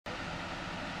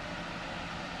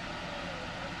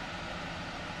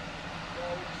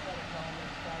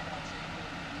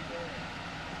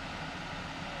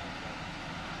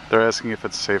They're asking if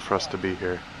it's safe for us to be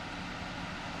here.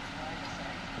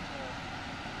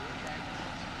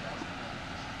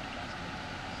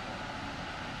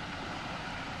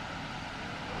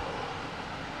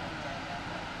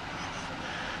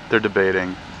 They're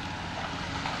debating.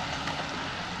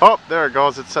 Oh, there it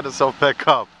goes. It set itself back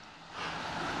up.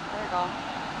 There you go.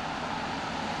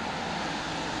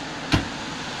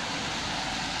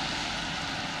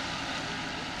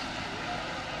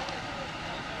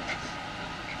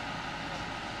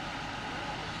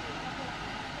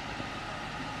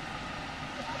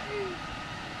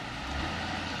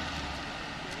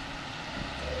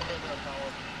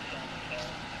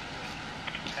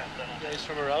 You guys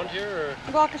from around here,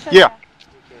 or? Waukesha. Yeah. Okay.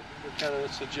 We're kind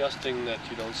of suggesting that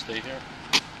you don't stay here.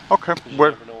 Okay. 'Cause you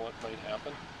never know what might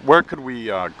happen. Where could we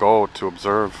go to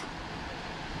observe?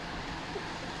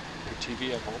 Your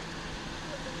TV at home.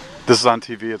 This is on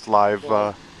TV. It's live.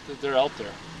 Well, they're out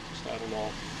there. So I don't know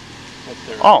what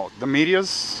they're. Oh, the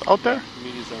media's out there? The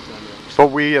media's out there.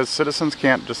 But we as citizens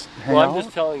can't just hang Well, out? I'm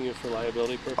just telling you for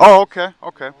liability purposes. Oh, okay,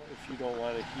 okay. If you don't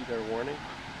want to heed our warning.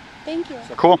 Thank you.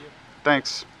 It's up Cool. to you.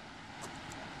 Thanks.